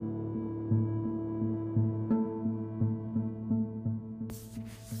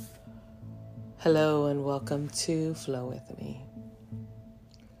Hello and welcome to Flow With Me.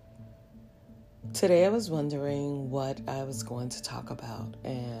 Today I was wondering what I was going to talk about,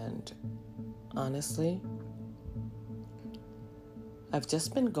 and honestly, I've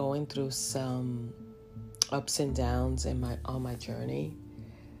just been going through some ups and downs on my journey.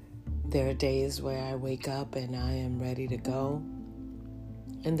 There are days where I wake up and I am ready to go,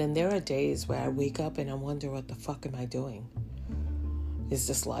 and then there are days where I wake up and I wonder, what the fuck am I doing? Is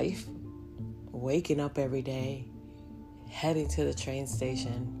this life? Waking up every day, heading to the train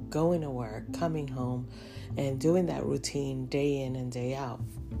station, going to work, coming home, and doing that routine day in and day out.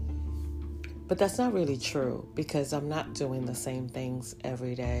 But that's not really true, because I'm not doing the same things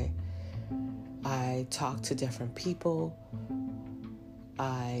every day. I talk to different people.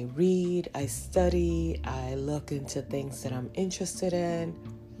 I read, I study, I look into things that I'm interested in.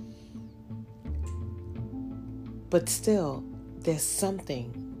 But still, there's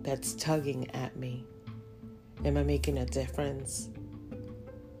something that's tugging at me. Am I making a difference?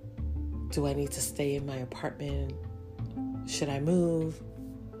 Do I need to stay in my apartment? Should I move?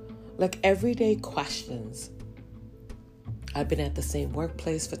 Like everyday questions. I've been at the same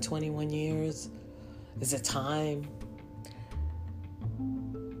workplace for 21 years. Is it time?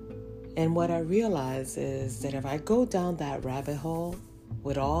 And what I realize is that if I go down that rabbit hole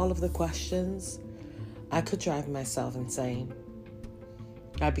with all of the questions, I could drive myself insane.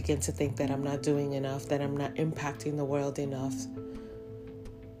 I begin to think that I'm not doing enough, that I'm not impacting the world enough,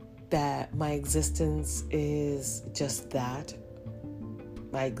 that my existence is just that.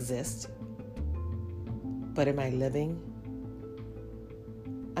 I exist. But am I living?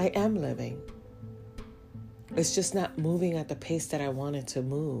 I am living. It's just not moving at the pace that I want it to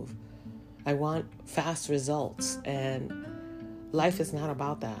move. I want fast results, and life is not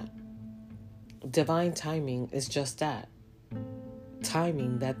about that. Divine timing is just that.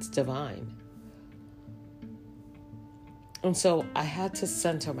 Timing that's divine. And so I had to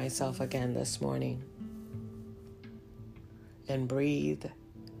center myself again this morning and breathe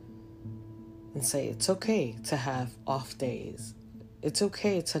and say it's okay to have off days. It's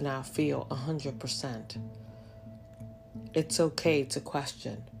okay to not feel 100%. It's okay to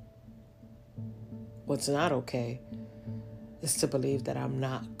question. What's not okay is to believe that I'm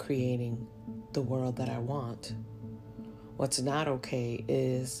not creating the world that I want. What's not okay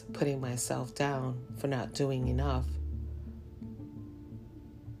is putting myself down for not doing enough.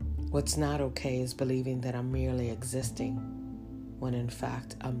 What's not okay is believing that I'm merely existing when in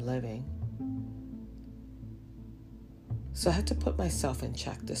fact I'm living. So I had to put myself in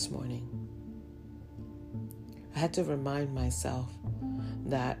check this morning. I had to remind myself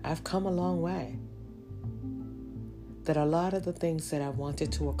that I've come a long way. That a lot of the things that I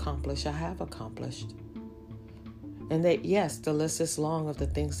wanted to accomplish, I have accomplished. And that, yes, the list is long of the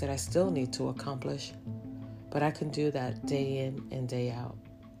things that I still need to accomplish, but I can do that day in and day out.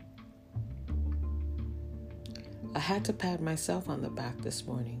 I had to pat myself on the back this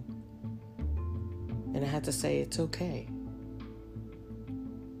morning. And I had to say, it's okay.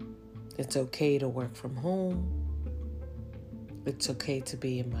 It's okay to work from home. It's okay to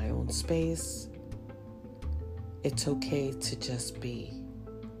be in my own space. It's okay to just be.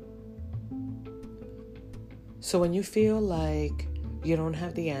 So when you feel like you don't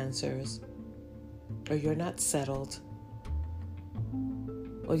have the answers, or you're not settled,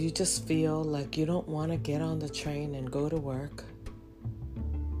 or you just feel like you don't want to get on the train and go to work,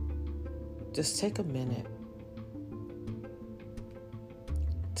 just take a minute.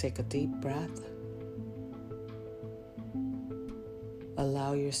 Take a deep breath.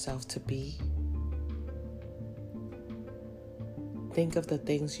 Allow yourself to be. Think of the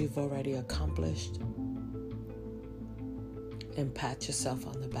things you've already accomplished. And pat yourself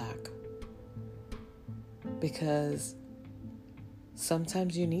on the back. Because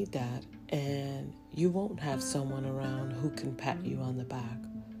sometimes you need that, and you won't have someone around who can pat you on the back.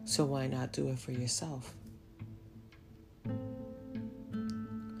 So why not do it for yourself?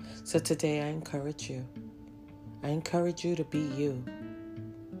 So today I encourage you. I encourage you to be you.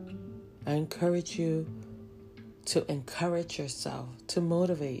 I encourage you to encourage yourself, to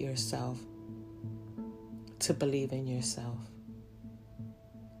motivate yourself, to believe in yourself.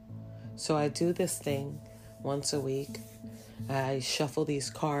 So I do this thing once a week. I shuffle these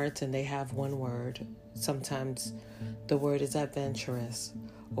cards and they have one word. Sometimes the word is adventurous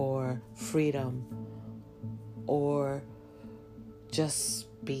or freedom or just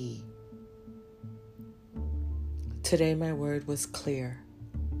be. Today my word was clear.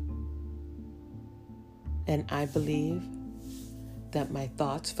 And I believe that my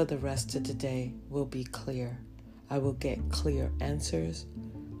thoughts for the rest of the day will be clear. I will get clear answers.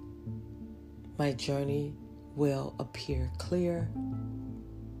 My journey will appear clear,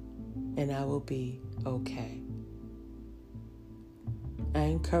 and I will be okay. I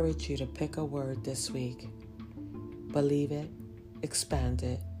encourage you to pick a word this week. Believe it, expand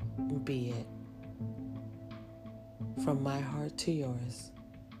it, and be it. From my heart to yours,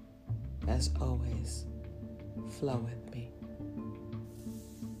 as always, flow with me.